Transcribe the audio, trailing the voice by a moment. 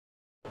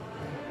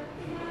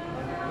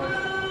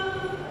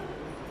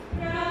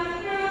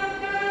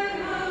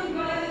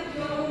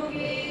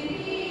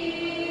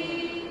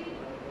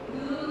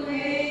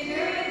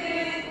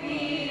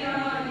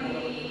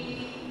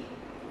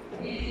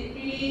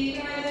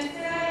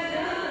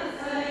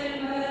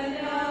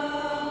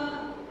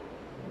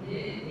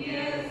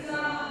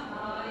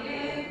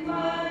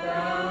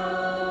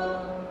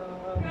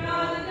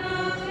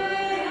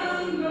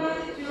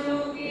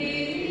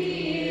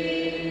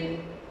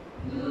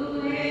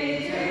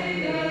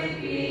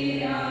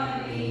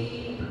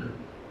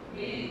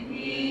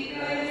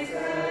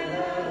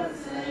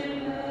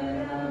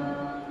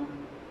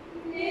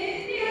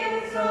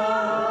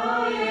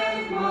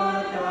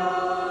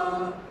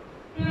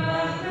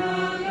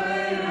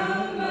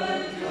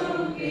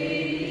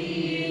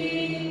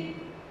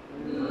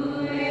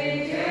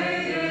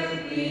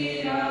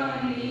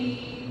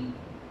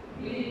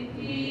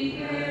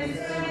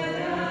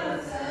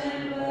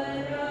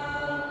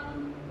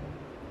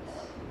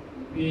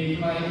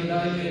in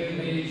thy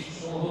pilgrimage,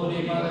 O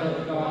Holy Mother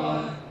of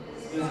God,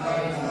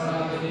 despise not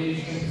our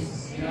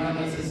petitions in our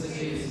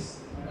necessities,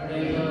 but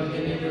ever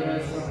deliver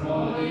us from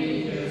all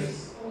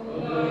dangers, O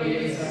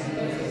glorious and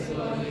blessed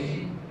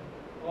Virgin.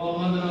 O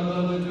Mother of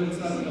perpetual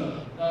succor,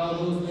 thou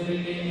whose very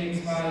name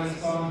inspires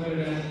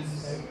confidence,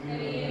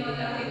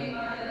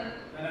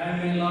 that I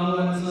may love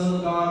and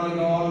serve God with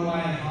all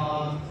my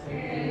heart,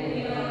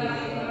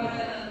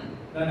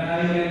 that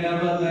I may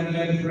never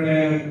neglect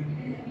prayer,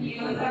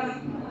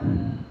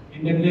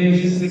 in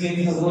declarations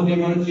against the holy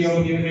virtue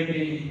of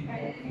unity,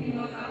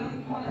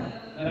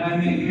 that I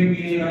may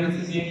quickly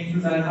rise again to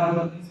thy heart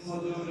and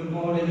disposal to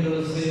fall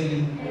into sin,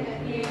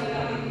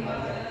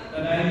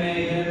 that I may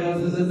never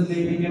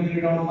ceaselessly be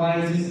rid of my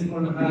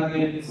sinful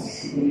habits,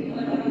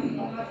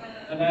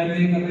 that I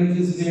may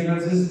courageously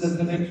resist the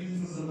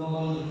seductions of the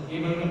world,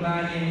 evil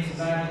companions,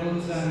 bad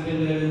books and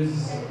villains,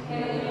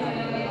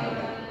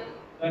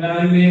 that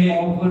I may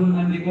often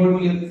and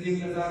devotedly receive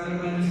the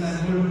sacraments and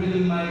fulfill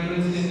my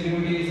Christian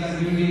duties and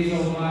duties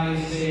of my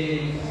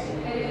state,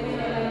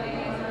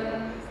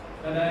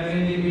 that I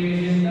may be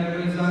patient and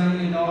resigned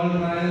in all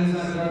trials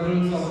and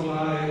troubles of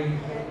life,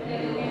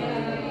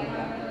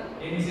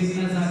 in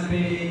sickness and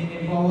pain,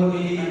 in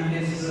poverty and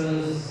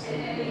distress,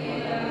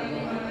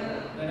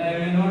 that I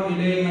may not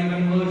delay my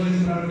conversion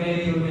from day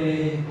to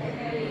day,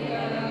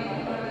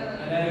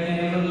 that I may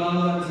ever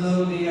love and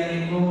serve thee and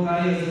invoke thy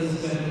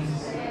assistance,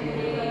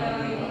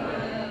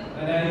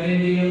 that I may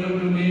be able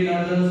to lead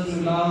others to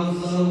love,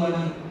 serve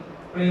and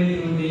pray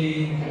to thee.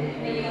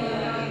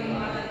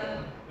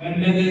 When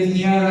death is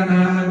near and I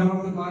am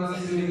about to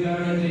pass into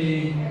eternity,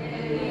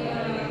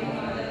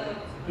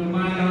 to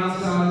my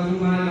last hour, to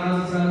my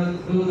last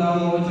breath, do thou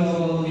watch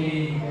over me.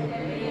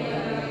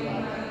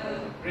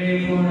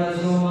 Pray for us,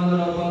 O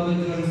Mother of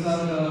perpetual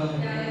succor.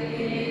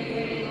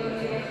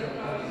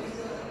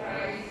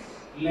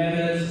 Let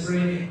us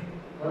pray.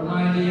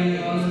 Almighty and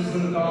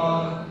merciful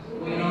God,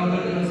 who in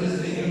order to assist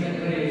the human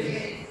race,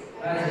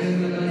 has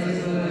been the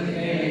Blessed Virgin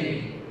Mary,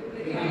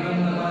 to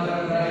become the mother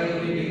of thy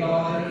only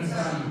begotten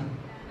Son,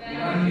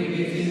 grant we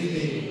beseech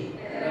thee,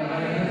 that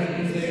by her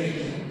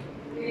intercession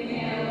we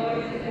may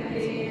avoid the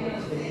temptation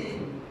of sin,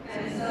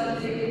 and serve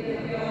thee with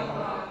a pure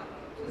heart,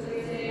 to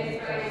sustain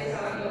Christ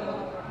our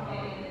Lord.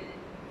 Amen.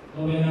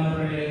 Novena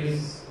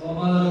praise. O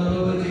Mother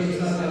of perpetual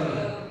succor,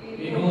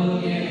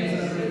 behold me an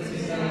innocent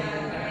sinner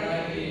at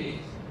thy feet.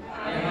 I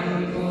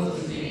humbly close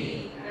to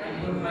thee,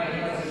 and put my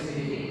trust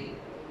in thee.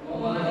 O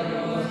Mother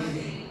of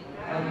mercy,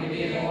 have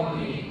pity upon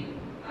me.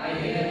 I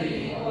hear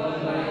thee, all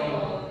thy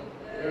God,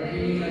 the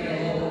refuge and the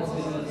hope of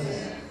sinners.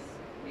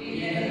 Be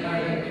in my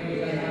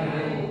refuge and my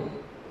hope.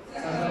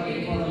 Suffer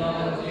me for the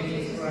love of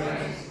Jesus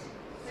Christ.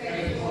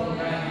 Stretch forth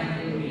thy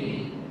hand to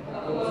me, a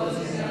poor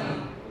sinner,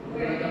 who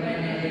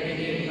recommend and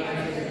dedicate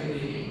myself to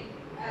thee,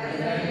 as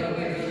thy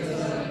perpetual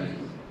servant.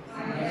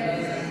 And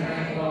bless and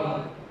thank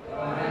God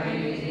for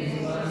having in his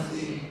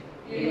mercy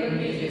given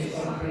me his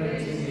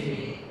confidence in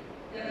thee.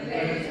 The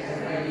pledge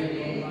has I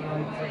believe of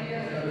my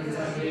eternal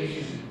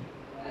salvation.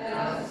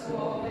 Alas,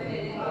 walk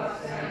within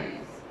God's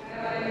times,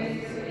 have I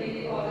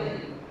miserably fallen,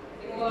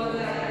 because I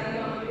have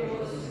not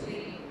reposed to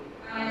thee.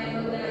 I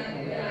know that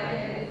with thy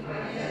help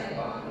I shall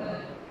conquer.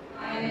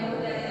 I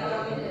know that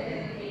thou wilt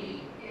help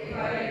me, if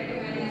I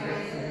recommend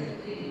myself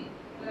to thee.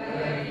 But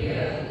I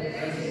fear that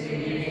as it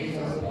remains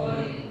of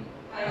falling,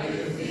 I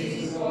should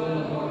cease to fall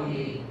upon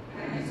thee,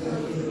 and so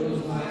should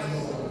lose my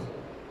soul.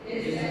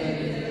 This is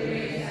the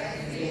grace that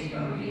escaped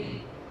from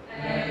me,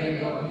 and I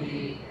beg of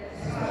thee,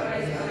 as far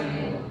as I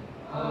know,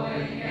 how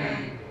I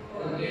can,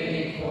 ordain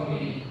it for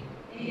me.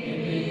 In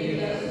me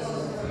the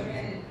source of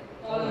men,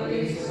 all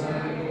things to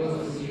my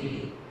repose to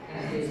thee,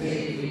 and to say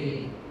to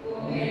thee,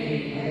 O Mary,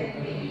 help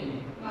me,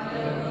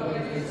 Mother of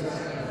perpetual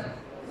succor,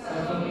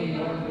 suffer me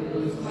not to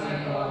lose my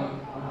God.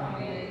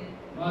 Amen.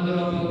 Mother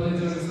of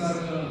perpetual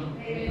succor,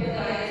 pray for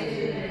thy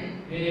children.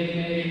 Hail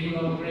Mary,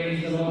 full of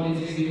grace, the Lord is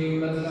with you.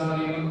 Blessed are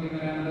you among women,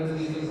 and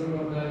blessed is the fruit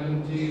of thy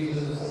womb,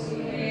 Jesus.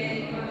 Amen.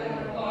 Mother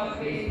of God,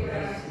 pray for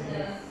us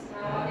sinners,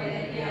 now and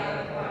at the hour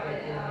of our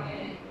death.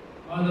 Amen.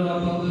 Mother of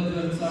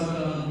perpetual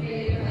succor,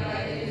 pray for thy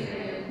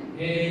children.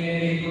 Hail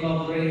Mary, full of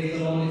grace, the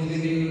Lord is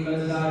with you.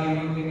 Blessed are you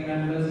among women,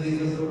 and blessed is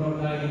the fruit of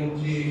thy womb,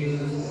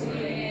 Jesus.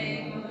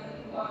 Amen. Mother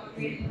of God,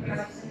 pray for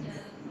us sinners,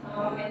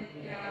 now and at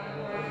the hour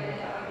of our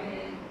death.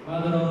 Amen.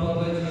 Mother of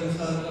perpetual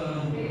succor,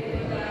 pray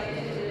for thy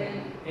children.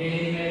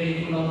 Hail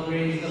Mary, full of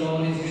grace, the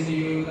Lord is with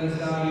you.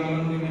 Blessed are you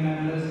among women, and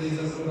blessed is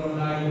the fruit of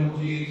thy womb,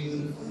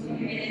 Jesus.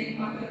 Amen.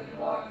 Mother of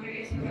God,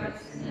 pray for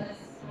us sinners,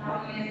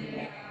 now and at the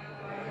hour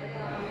of our death.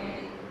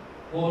 Amen.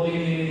 Holy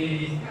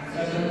Mary,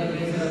 succor the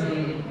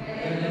miserable,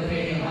 help the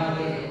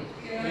faint-hearted,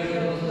 hear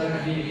those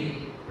that weep,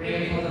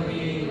 pray for the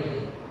people,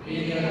 be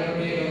the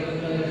advocate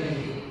of the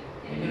clergy,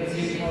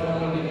 intercede for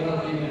all the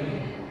godly,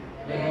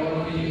 let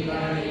all feel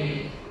thy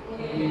aid,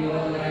 in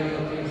all light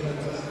of your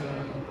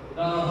successor.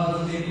 Thou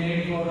hast been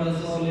made for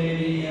us, O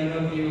Lady, a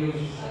refuge.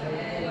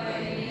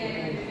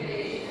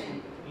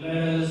 Let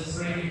us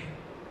pray.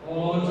 O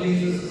Lord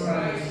Jesus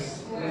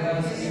Christ, who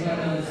hast given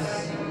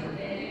us,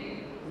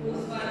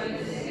 whose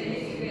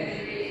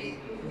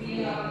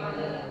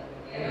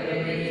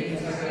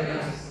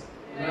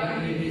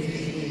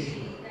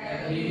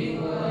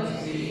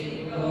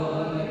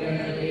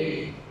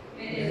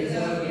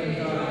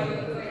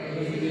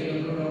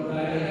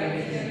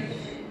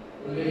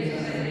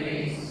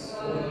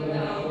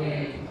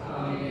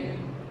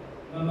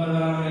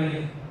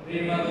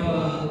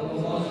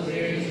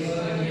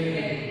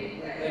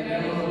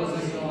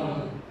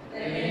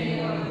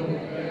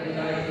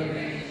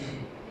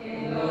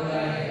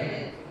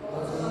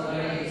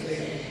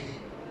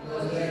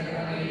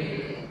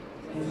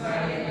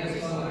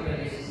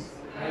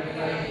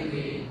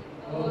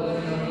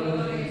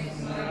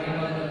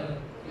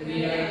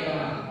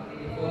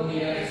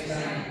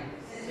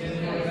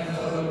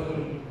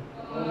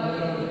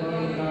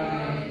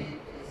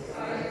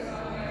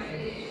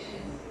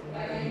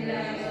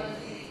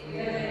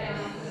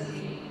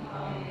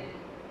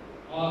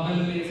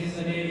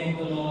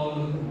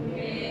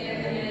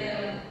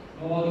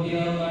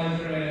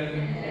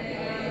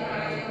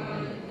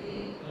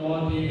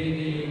Lord be with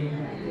you.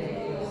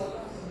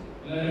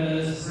 Let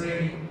us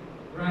pray.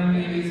 Grant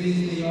me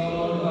beseech thee, O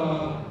Lord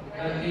God,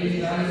 that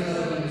these thy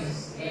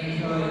servants may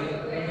enjoy the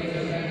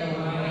betterment of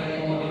mind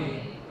and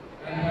body,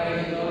 and by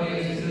the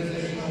glorious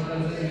intercession of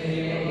blessed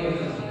Mary, our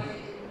Virgin,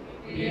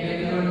 be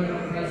delivered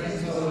from present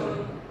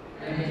sorrow,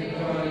 and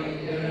enjoy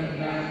eternal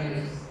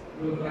gladness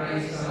through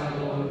Christ our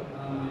Lord.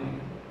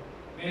 Amen.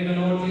 May the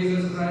Lord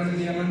Jesus Christ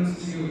be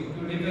amongst you,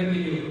 to defend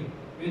you,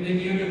 within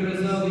you to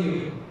preserve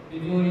you,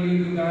 before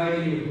you to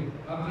guide you,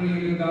 after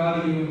you to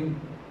guard you,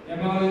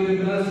 above you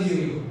to bless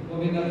you, for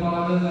with the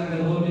Father and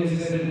the Holy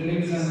Spirit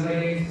lives and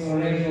reigns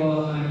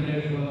forever and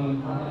ever.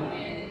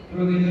 Amen.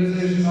 Through the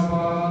intercession of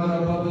our Mother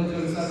of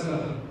Perpetual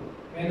Succor,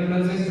 may the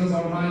blessings of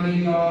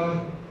Almighty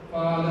God,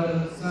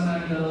 Father, Son,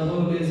 and the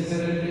Holy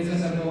Spirit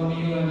descend upon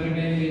you and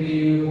remain with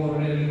you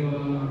forever.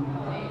 Amen.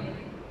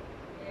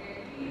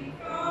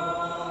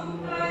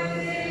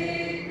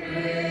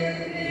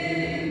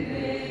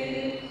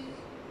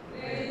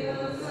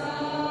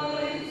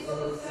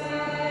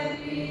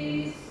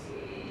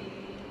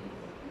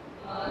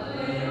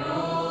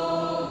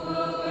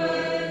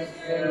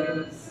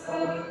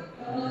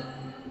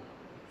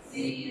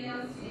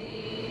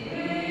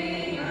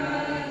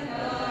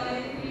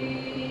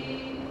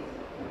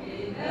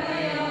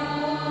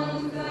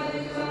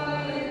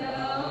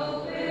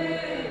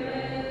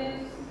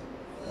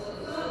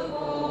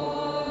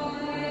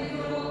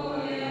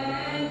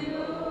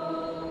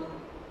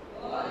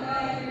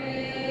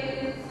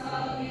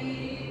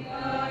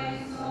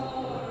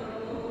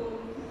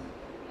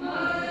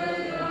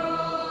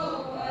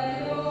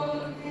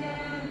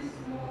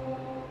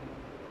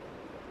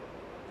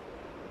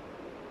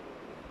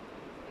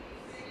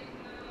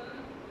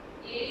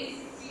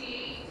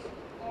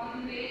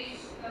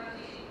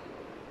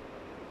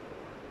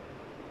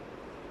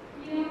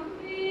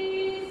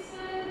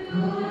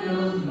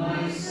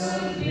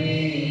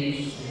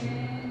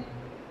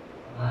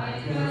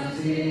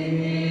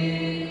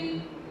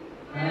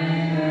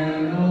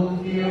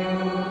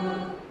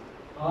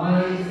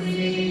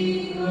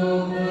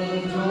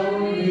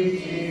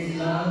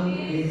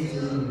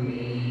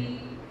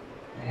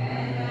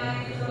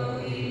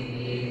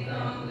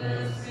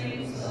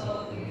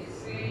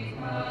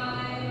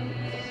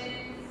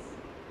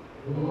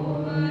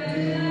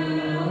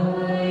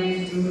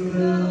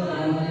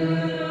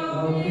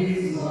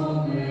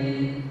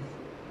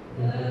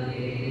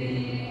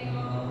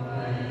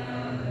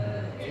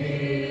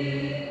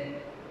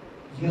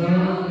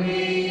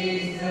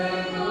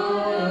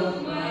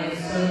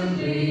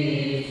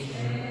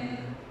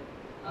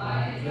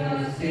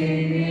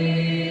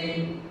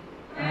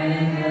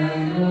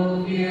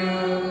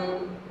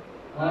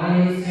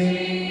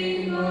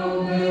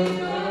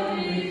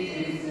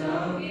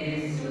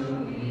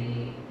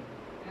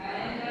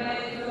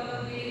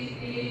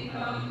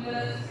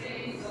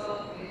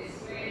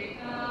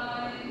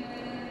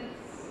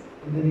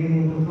 In the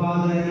name of the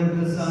Father, and of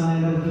the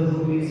Son, and of the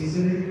Holy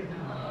Spirit.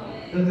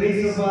 The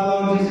grace of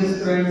our Lord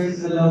Jesus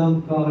Christ, the love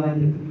of God, and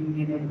the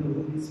communion of the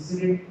Holy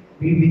Spirit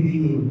be with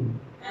you.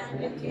 And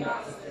with your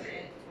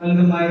spirit.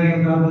 Welcome, my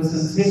dear brothers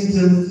and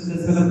sisters, to the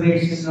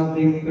celebration of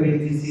the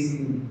Eucharist this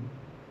evening.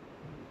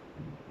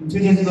 In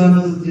today's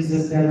Gospel,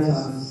 Jesus tells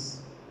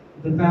us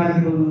the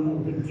parable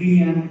of the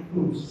tree and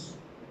fruits.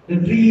 The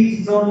tree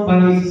is known by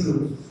its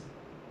fruits.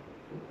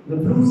 The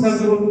fruits are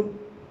good.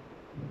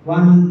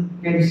 One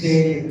can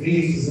say the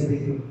tree is very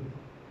good.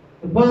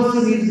 The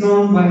person is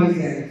known by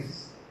his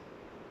acts.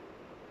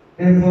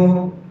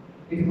 Therefore,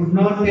 it would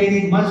not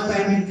take much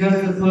time to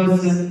judge the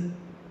person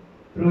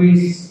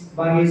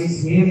by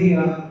his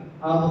behavior,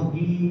 how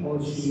he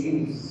or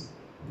she is.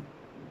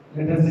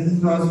 Let us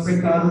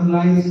introspect our own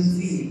lives and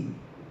see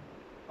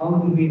how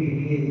do we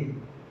behave,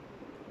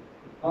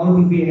 how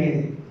do we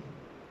act.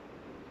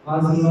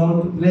 Ask the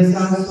Lord to bless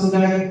us so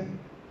that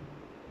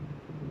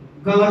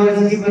God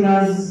has given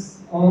us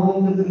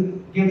all the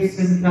gifts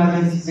and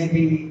talents may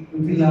be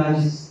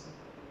utilized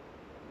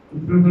to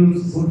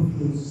produce good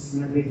fruits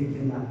in our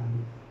day-to-day life.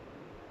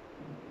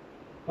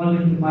 Calling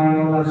to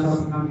mind all our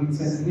shortcomings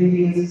and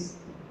failures,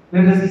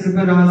 let us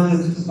prepare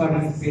ourselves to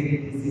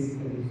participate in this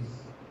Eucharist.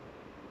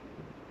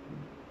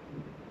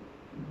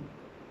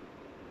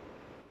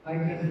 I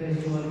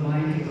confess to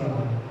Almighty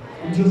God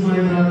and to my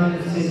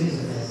brothers and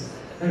sisters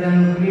that I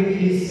have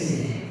greatly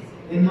sinned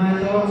in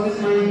my thoughts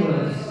and my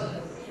words,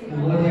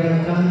 in what I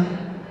have done,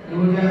 and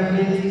what I have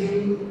failed to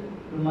do,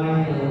 to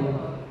my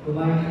fault,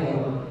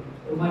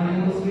 to my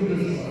most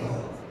grievous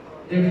fault.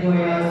 Therefore I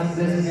ask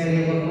Blessed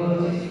Mary, our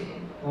Virgin,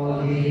 all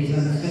the ladies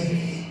and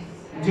saints,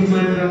 and to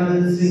my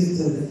brothers and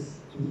sisters,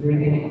 to bring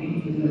me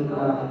into the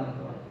God.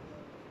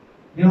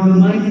 May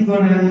Almighty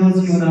God have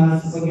mercy on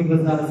us, forgive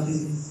us our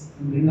sins,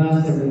 and bring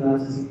us to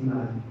everlasting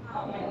life.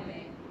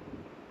 Amen.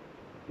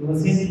 You are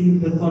simply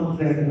the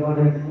contract, Lord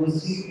have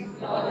mercy.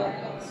 Lord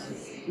have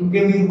mercy. You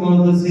gave to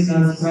all the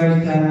sinners,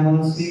 Christ have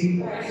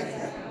mercy. Christ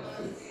have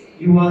mercy.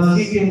 You are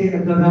seated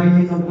at the right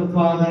hand of the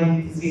Father,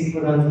 intercede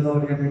for us,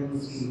 Lord have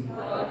mercy.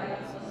 Lord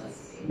have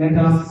mercy. Let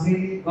us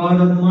pray,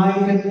 God of might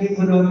and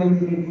giver of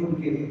every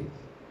good gift,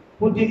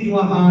 put into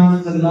our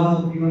hearts the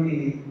love of your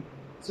name,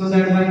 so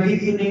that by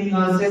deepening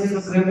our sense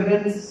of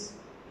reverence,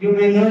 you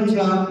may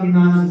nurture in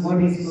us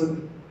what is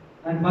good,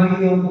 and by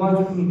your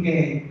watchful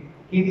care,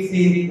 keep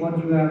safe what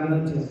you have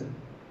nurtured.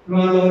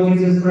 Through our Lord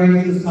Jesus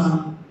Christ, your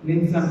Son,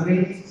 lives and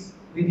reigns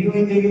with you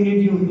in the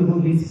unity of the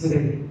Holy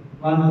Spirit,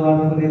 one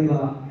God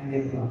forever and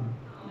ever.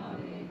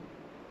 Amen.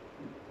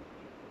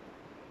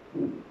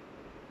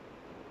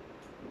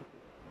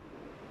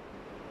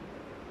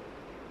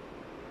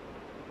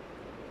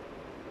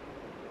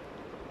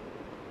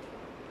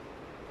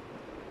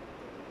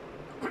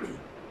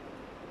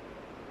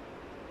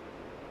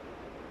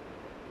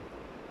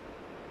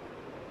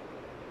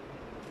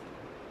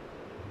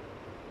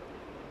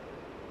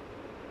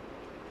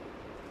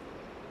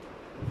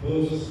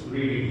 First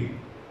reading.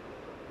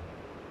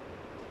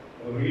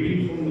 A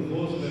reading from the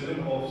first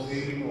letter of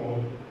St. Paul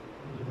to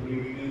the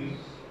Corinthians,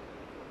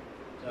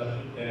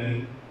 chapter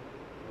 10,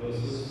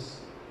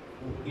 verses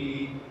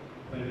 14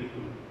 to 22.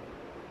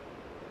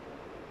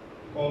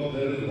 Because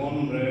there is one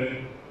bread,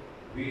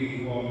 we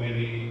who are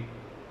many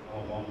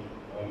are one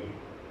body.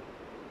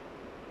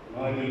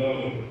 My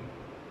beloved,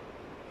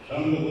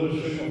 shun the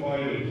worship of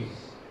idols.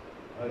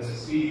 I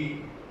speak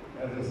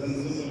to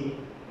sensible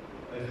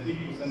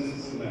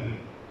men.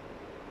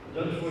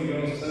 Judge for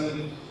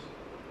yourselves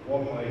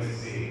what I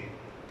say.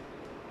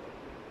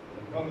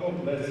 The cup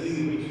of blessing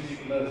which we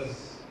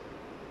bless,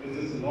 this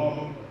is not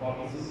a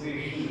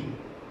participation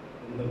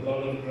in the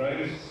blood of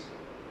Christ.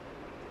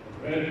 The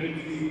bread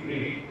which we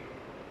break,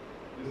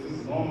 this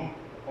is not a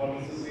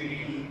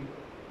participation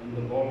in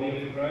the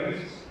body of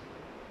Christ.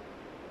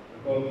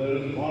 Because there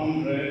is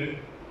one bread,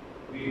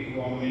 we who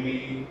are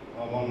many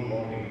are one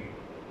body.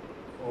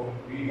 For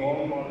we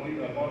all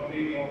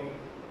partake of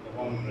the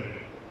one bread.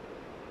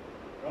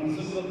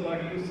 Consider the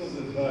practice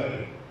of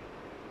Israel.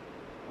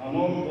 Are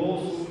not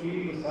those who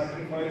eat the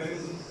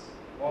sacrifices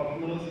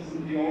partners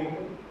in the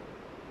altar?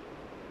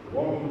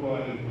 What do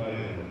I imply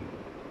then?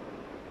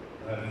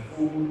 That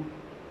food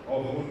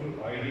offered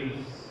to idols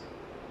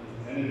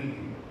is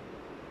anything,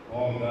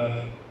 or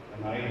that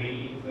an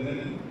idol is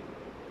anything?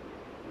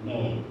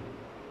 No.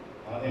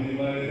 I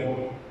imply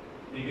what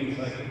pagan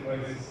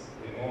sacrifices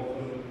they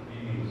offer to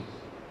demons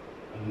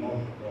and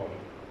not God.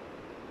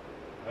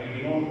 I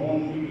do not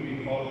want you to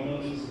be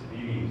partners with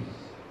demons.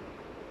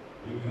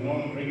 You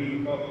cannot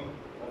drink the cup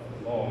of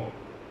the Lord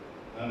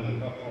and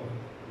the cup of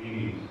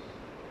demons.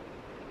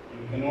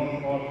 You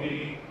cannot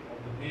partake of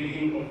the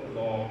table of the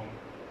Lord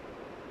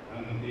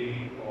and the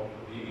table of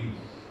the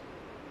demons.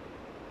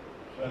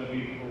 Shall we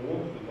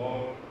provoke the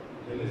Lord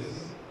to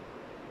jealousy?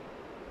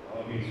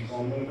 Are we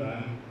stronger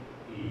than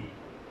He?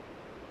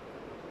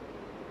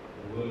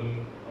 The word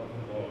of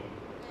the Lord.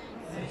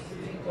 Thanks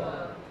be to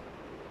God.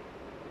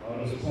 Our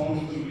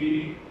response will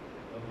be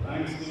a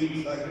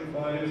thanksgiving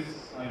sacrifice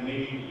I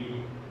make to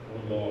you,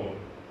 O Lord.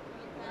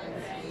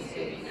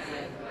 Thanksgiving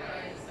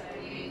sacrifice I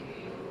make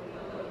to you,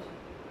 Lord.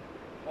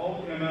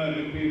 How can I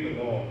repay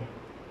the Lord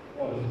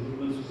for His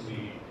goodness to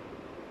me?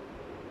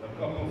 The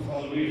cup of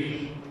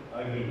salvation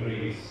I will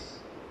raise.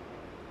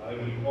 I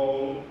will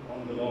call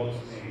on the Lord's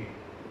name.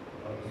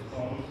 Our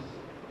response,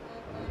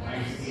 a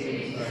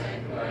thanksgiving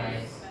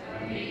sacrifice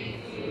I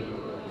make to you,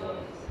 O Lord.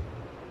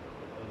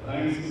 The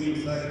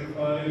thanksgiving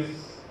sacrifice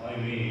I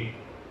make.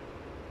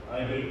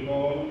 I will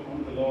call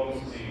on the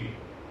Lord's name.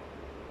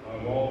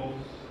 My vows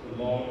to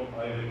the Lord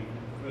I will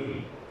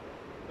fulfill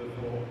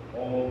before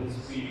all His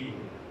people.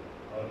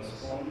 Our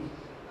response,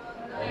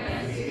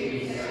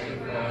 Thanksgiving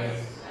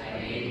sacrifice I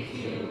make to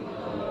you,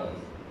 O Lord.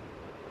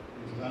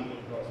 please stand for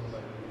the gospel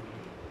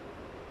acclamation.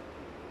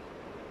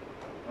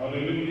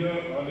 Hallelujah,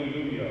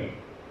 hallelujah.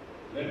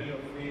 Let your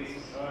face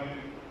shine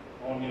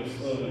on your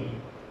servant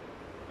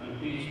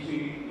and teach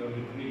me your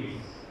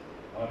decrees.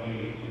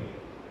 Hallelujah.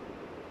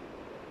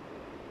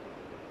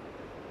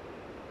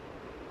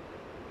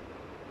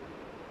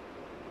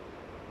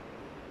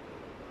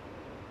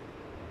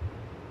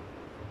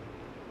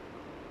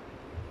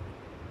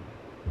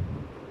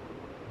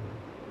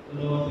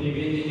 The Lord be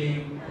with you.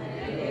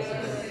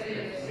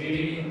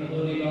 Reading from the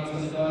Holy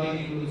Gospel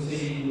according to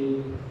St.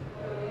 Luke.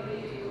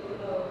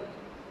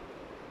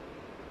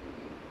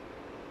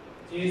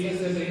 Jesus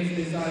said to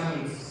his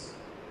disciples,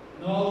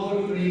 "No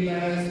good tree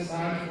bears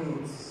bad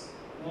fruits,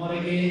 nor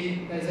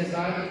again does a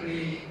bad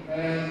tree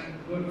bear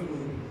good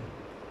fruit.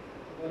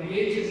 For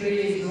each tree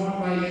is known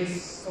by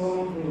its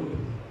own fruit.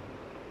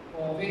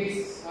 For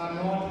figs are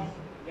not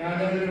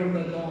gathered from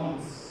the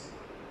thorns,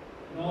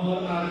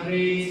 nor are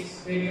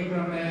grapes picked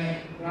from a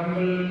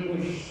bramble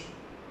bush.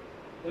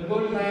 The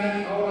good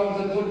man out of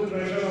the good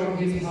treasure of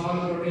his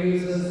heart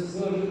produces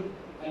good,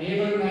 and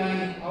evil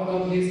man out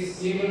of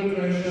his evil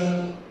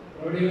treasure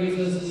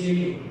produces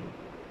evil.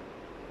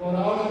 For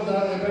out of the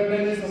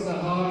abundance of the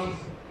heart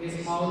his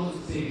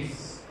mouth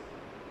speaks.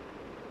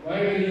 Why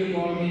do you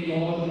call me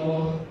Lord,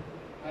 Lord,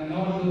 and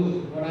not do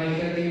what I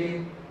tell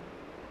you?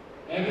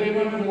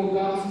 Everyone who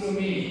comes to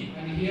me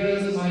and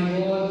hears my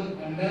word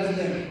and does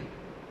them,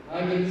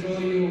 I will show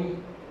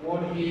you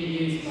what he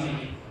is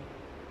like.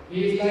 He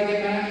is like a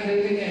man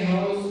building a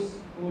house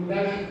who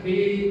dug deep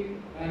tree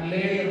and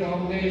laid the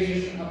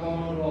foundation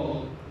upon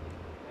rock.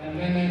 And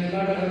when a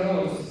flood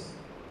arose,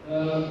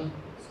 the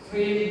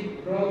stream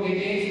broke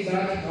against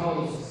that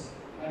house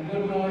and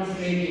could not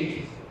shake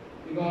it,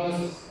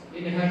 because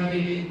it had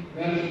been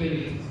well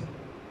built.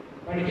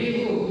 But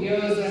he who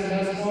hears and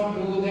does not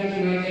do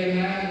them, like a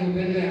man who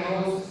built a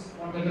house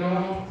on the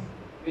ground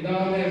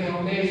without a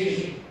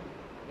foundation,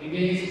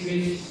 against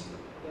which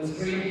the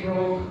stream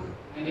broke,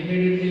 and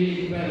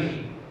immediately it fell,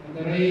 and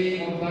the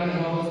rain of that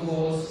house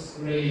was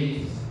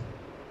great.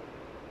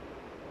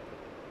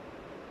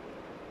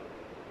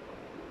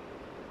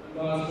 The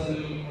Gospel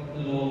of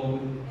the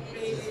Lord.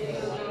 Praise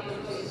the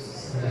Lord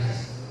Jesus Christ.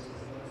 Christ.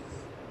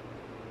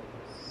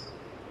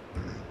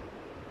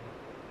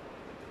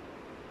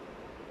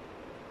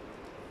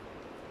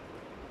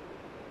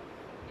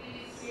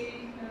 Please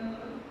read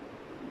number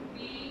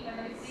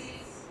B36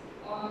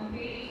 on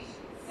page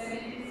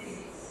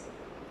 76.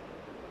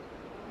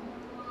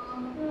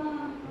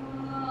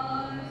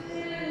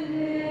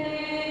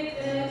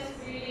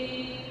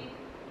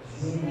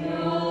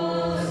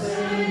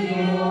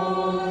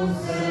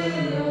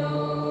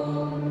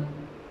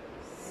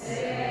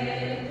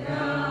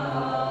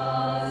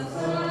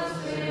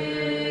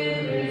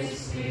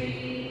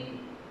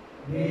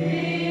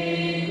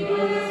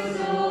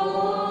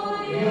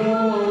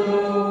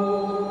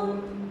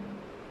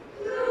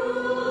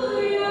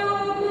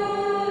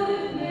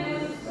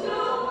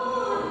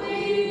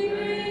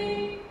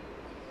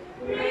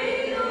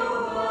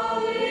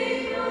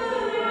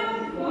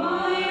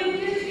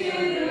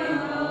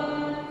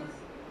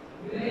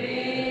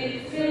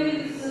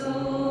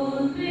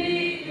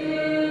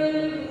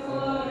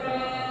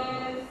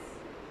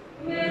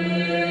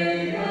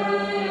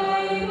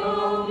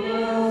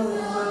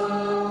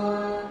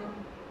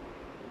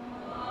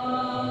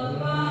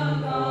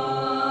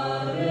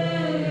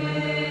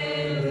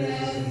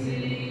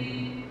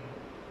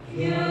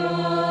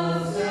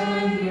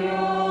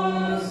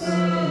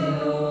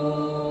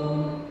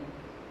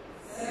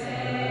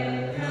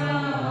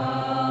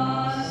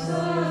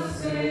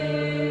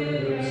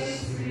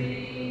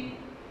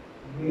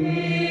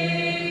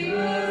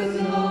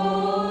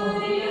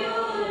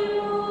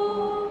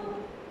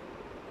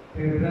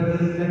 Dear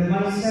brothers, that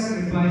my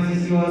sacrifice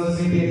and yours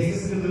may be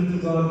acceptable to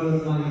God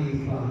Almighty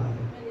Father.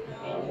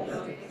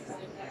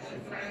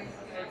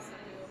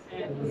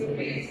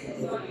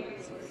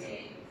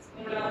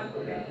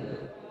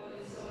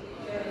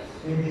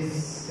 It is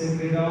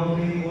sacred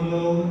offering, O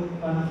Lord,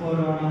 and for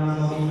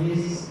our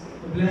always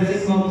the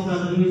blessing of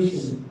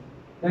salvation,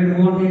 that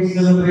what it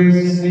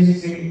celebrates in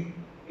mystery,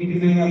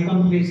 it may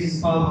accomplish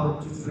His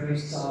power to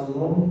Christ our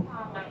Lord.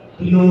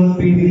 The Lord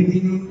be with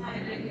you.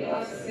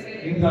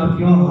 Lift up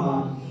your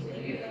heart.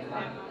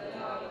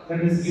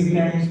 Let us give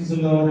thanks to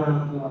the Lord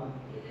our God.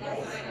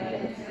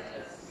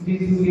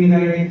 It is truly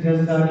right and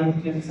just our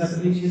and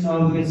sufficient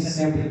always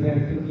and everywhere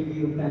to give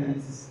you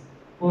thanks.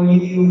 For in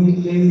you we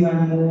live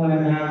and move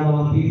and have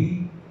our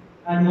being.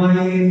 And while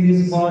in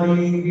this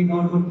body we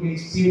not only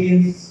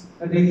experience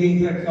the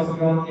daily effects of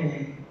your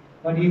care,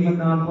 but even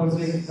now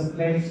possess the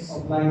pledge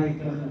of life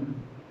eternal.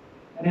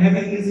 And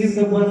having received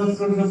the first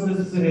fruits of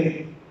the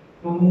Spirit,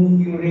 from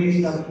whom you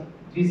raised up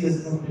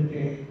Jesus from the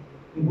dead,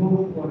 we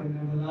hope for an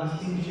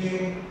everlasting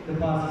share the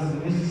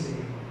Passover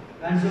mystery.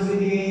 And so with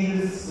the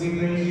angels we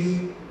praise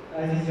you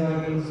as a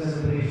joyful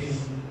celebration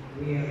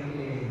we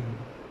acclaim.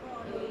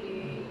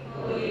 Holy,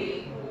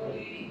 holy,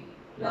 holy,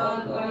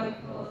 Lord God of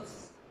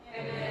hosts,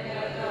 heaven and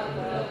earth are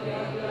full of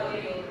your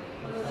glory.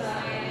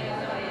 Hosanna in the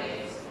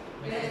highest.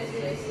 Blessed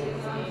is he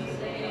who comes in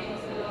the name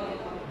of the Lord.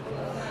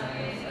 Hosanna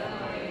in the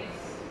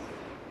highest.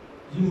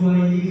 You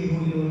are indeed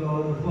holy, O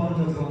Lord, the fount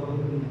of all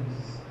goodness.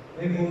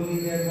 Make holy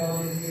their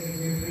bodies here to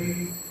be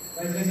free,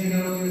 by sending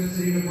out your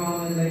Spirit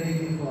upon them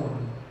like you fall,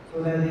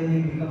 so that they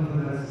may become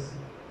for us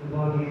the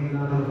body and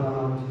blood of our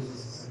Lord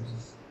Jesus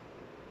Christ.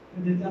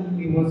 At the time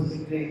he was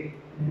betrayed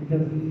and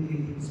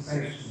interpreted his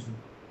passion,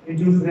 he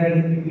took bread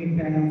and giving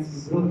thanks,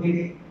 he broke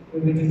it,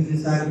 with his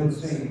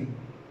disciples, saying,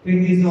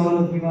 "Take this all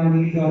of you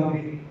and eat of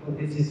it, for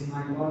this is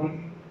my body,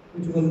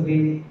 which will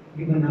be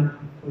given up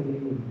for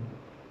you."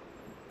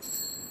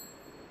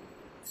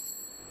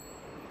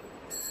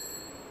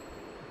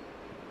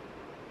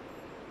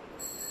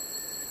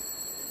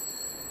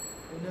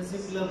 In a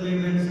similar way,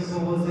 when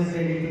supper was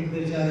ended, he took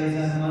the chalice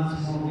and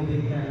once more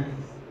giving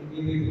thanks, he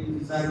gave it to his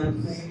disciples,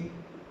 saying,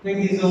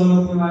 "Take this all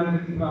of you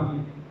and drink from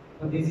it,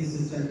 for this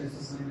is the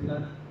chalice of my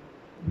blood,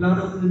 the blood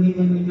of the new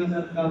and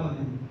eternal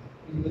covenant,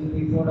 which will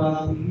be poured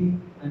out for you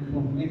and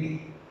for many,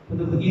 for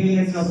the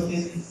forgiveness of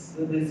sins.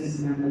 Do this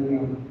in memory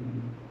of me."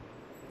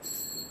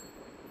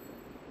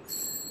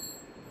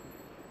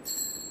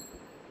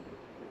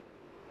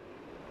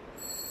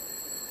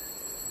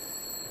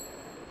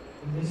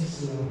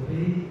 This will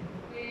be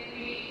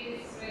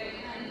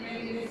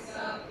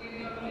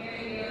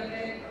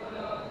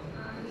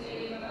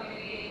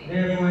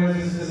Therefore, as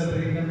we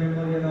celebrate the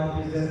memorial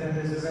of his death and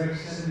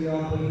resurrection, we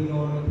offer you,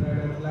 Lord, the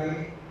bread of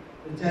life,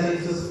 the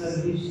chalice of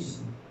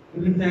salvation.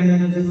 Giving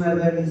thanks to you,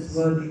 that is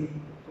worthy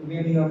to be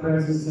in your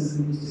presence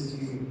and minister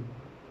to you.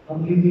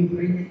 Humbly we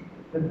pray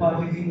that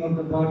partaking of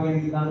the body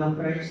and blood of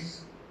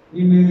Christ,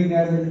 we may be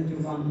gathered into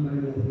one by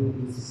the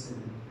Holy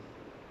Spirit.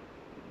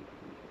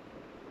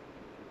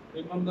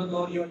 Remember,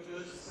 Lord, your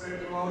church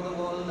spread throughout the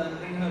world and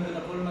bring her to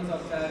the fullness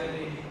of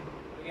charity,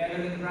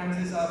 together with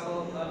Francis, our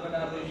Pope,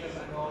 Albert,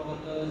 Bishop, and all the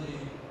clergy.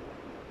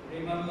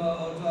 Remember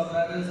also our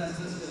brothers and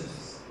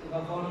sisters who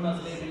have fallen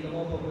asleep in the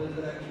hope of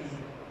resurrection,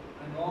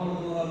 and all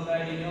who have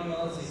died in your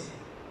mercy.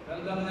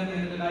 Welcome them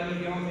into the light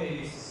of your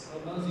face.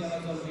 Have mercy on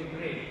us all, we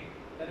pray,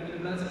 that with the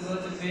blessed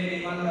Virgin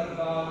Mary, Mother of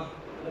God,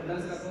 with the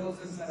blessed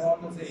apostles and all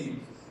the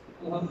saints,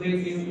 who have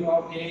praised you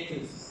throughout the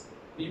ages,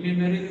 we may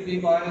merit to be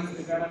bodies to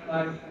eternal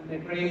life, and may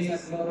praise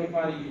and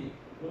glorify you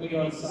through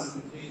your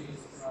Son,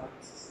 Jesus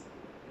Christ.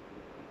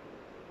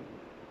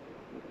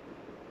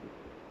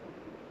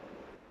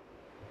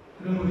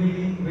 Through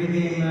him, with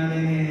him, and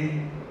in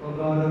him, O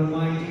God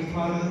Almighty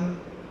Father,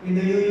 in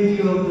the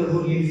unity of the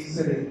Holy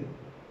Spirit,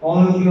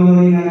 all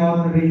glory and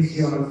honor is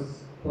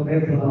yours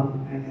forever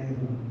and ever.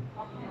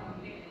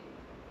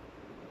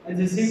 As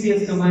the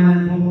Savior's command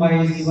and whom by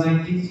his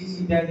divine teaching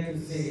he dared to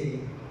say,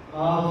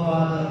 Our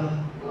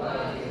Father,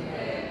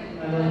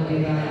 hallowed be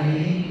thy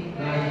name,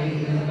 thy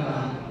kingdom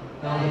come,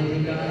 thy will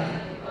be done,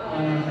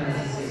 on earth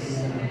as it is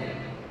in heaven.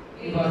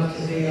 Give us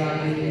today our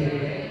daily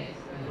bread,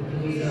 and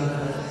forgive us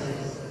our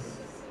trespasses,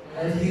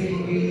 as we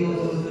forgive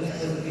those who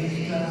trespass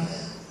against us,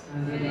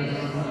 and lead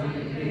us not into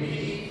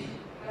temptation,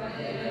 but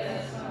deliver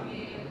us from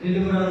evil.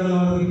 Deliver us,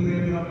 Lord, we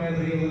pray, from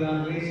every evil,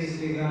 and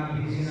graciously grant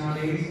peace in our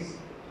days,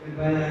 that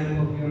by the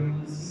help of your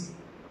mercy,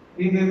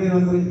 we may be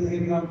always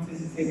free from sin,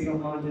 safe from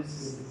all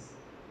diseases,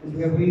 as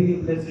we are really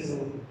blessed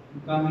hope, the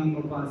coming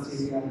of our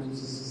Savior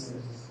Jesus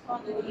Christ.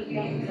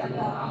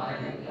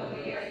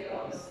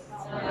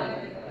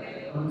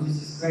 Lord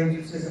Jesus Christ,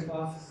 you said to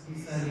us,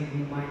 peace I leave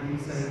you, my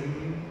peace I give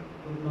you.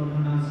 Put no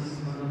one else's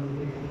one on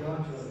the faith of your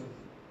church.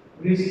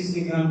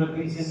 Graciously grant the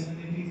peace and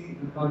unity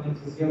in accordance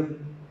with your will.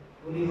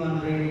 Holy One,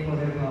 reign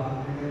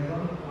forever and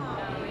ever.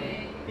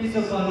 Amen. Peace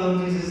of our Lord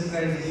Jesus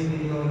Christ be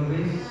with you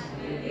always.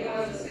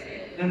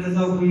 Let us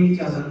offer each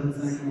other the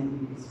sign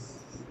of peace.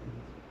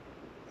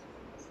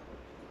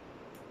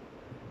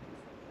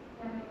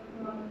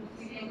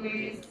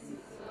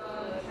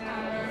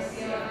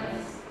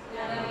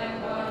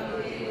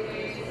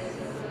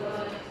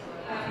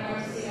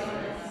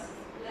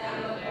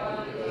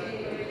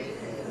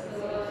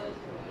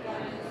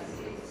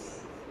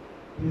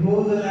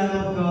 Behold the Lamb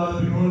of God,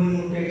 behold him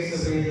who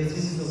takes away the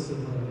sins of the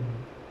world.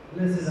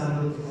 Blessed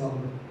are those who are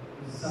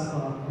the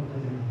supper of the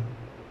Lamb.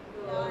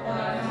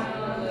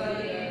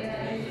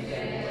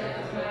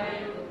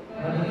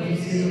 But when you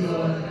see the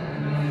Lord,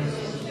 and my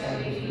soul shall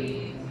be free,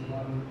 and the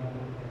body of God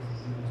Christ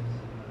is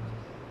merciful.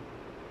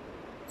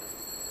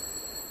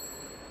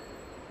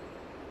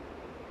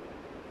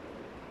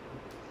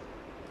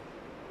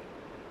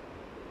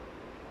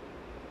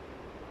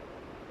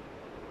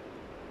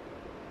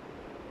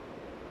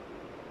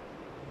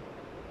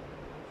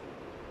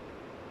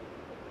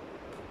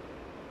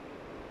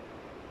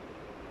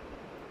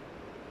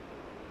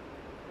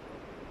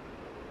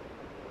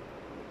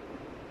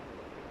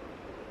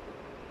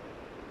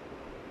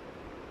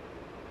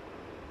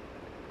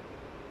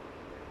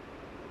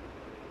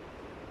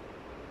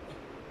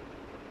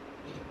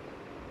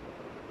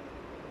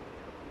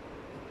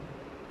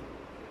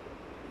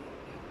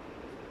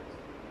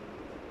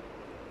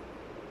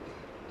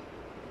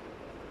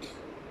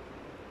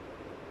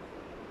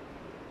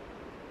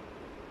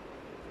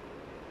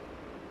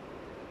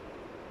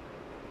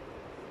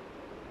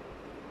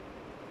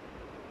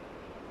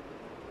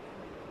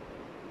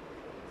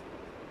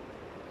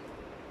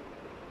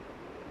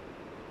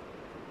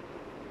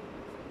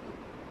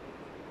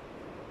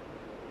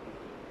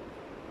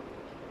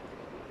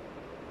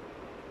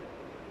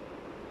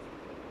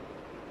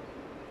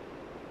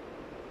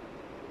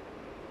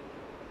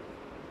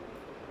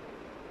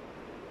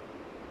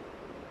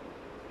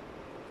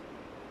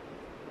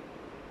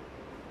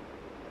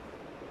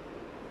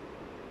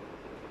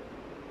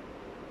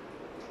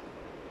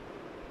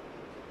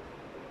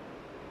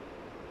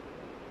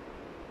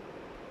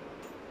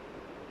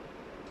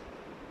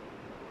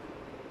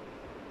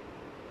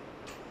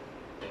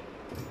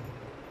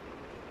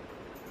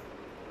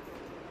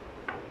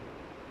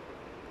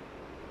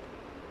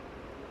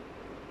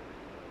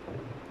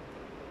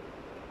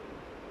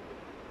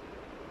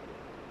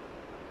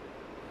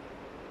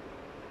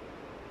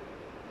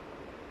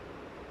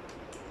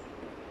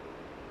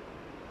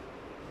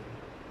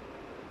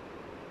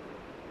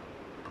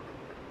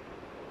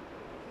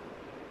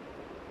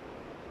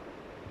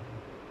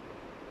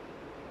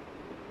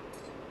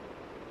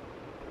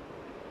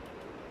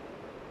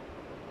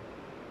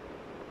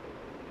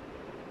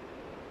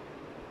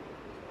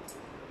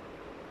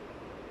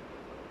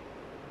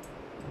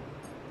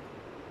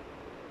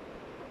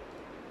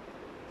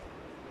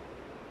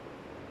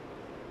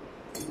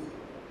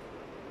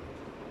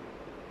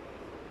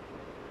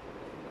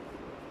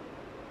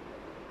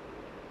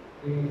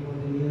 Pray for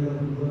the year of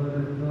the word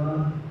of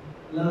God.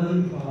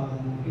 Loving Father,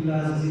 fill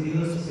us with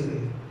your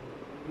Spirit.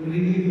 You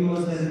reveal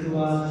yourself to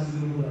us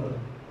through your word.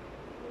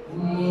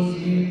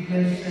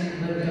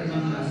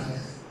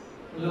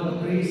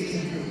 grace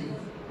and truth,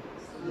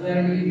 so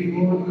that we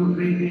behold your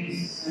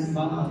greatness and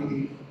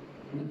bounty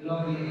in the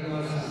glory of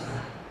your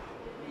Son.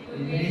 We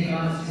make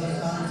us your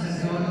sons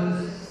and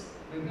daughters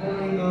by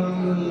pouring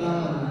out your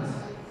love on us.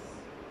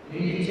 May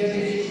we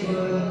cherish your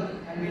word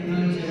and be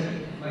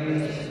nurtured by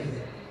your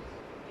Spirit.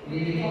 May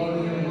we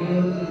follow your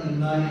word in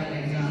life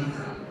and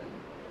example.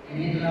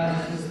 Enable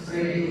us to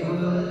spread your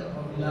word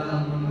of love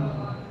among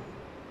all.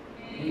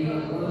 May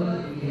your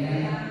word be the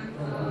lamp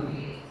to our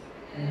feet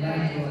and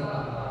light to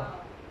our path.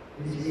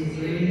 This we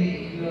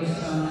pray through your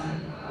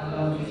Son,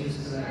 our Lord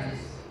Jesus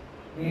Christ.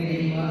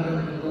 Mary, Mother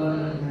of the Word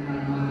and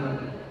our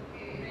Mother.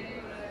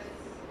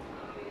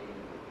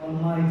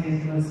 Almighty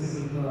and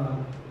merciful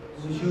God,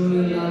 who show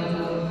your love to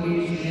all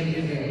creation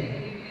every day.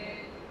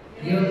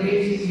 Your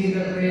grace be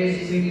the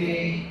praise we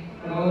make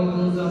for all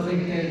those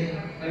afflicted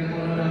by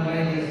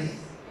coronavirus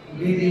in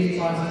various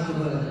parts of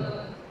the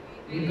world.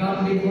 We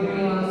come before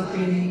you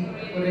asking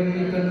for a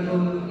quick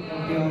control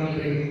of the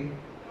outbreak,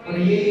 for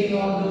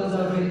healing of those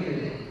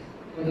afflicted,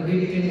 for the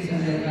victims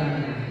and their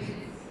families.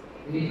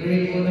 We pray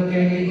for the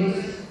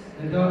caregivers,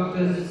 the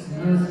doctors,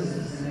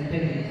 nurses, and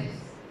attendants,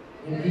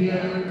 that they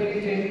are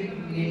protected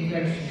from the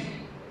infection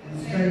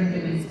and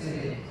strengthened in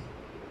spirit.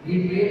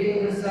 We pray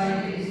for the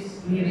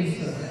scientists and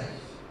researchers,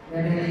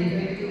 that an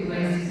effective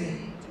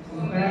vaccine to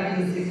combat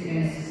the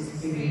sickness is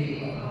speedily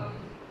found.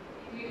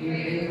 We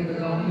pray for the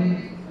government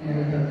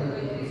and health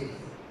authorities,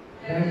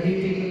 that they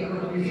take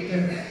appropriate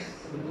steps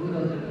for the good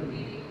of the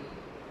people.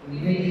 We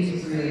make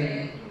this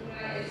prayer.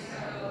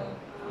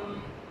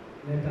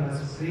 Let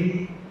us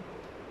pray.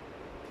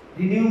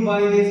 Renew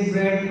by this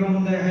bread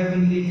from the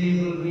heavenly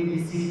table, we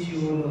beseech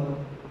you, O Lord,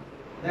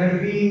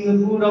 that being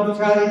the food of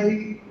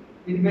charity,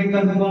 it may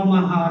confirm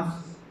our hearts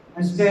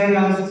and spare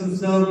us to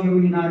serve you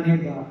in our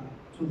neighbor.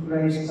 Through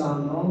Christ our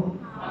Lord.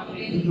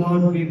 The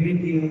Lord be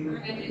with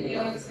you. And with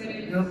your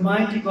spirit. The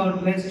Almighty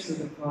God bless you,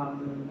 the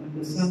Father, and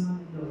the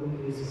Son, and the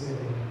Holy Spirit.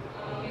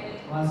 Amen.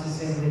 Once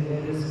assembled,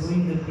 let us go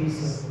in the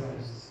peace of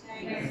Christ.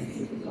 Thanks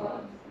be to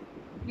God.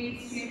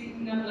 Please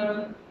read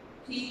number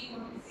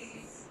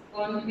T46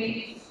 on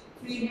page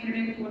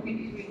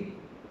 343.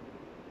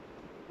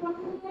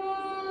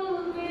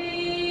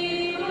 Amen.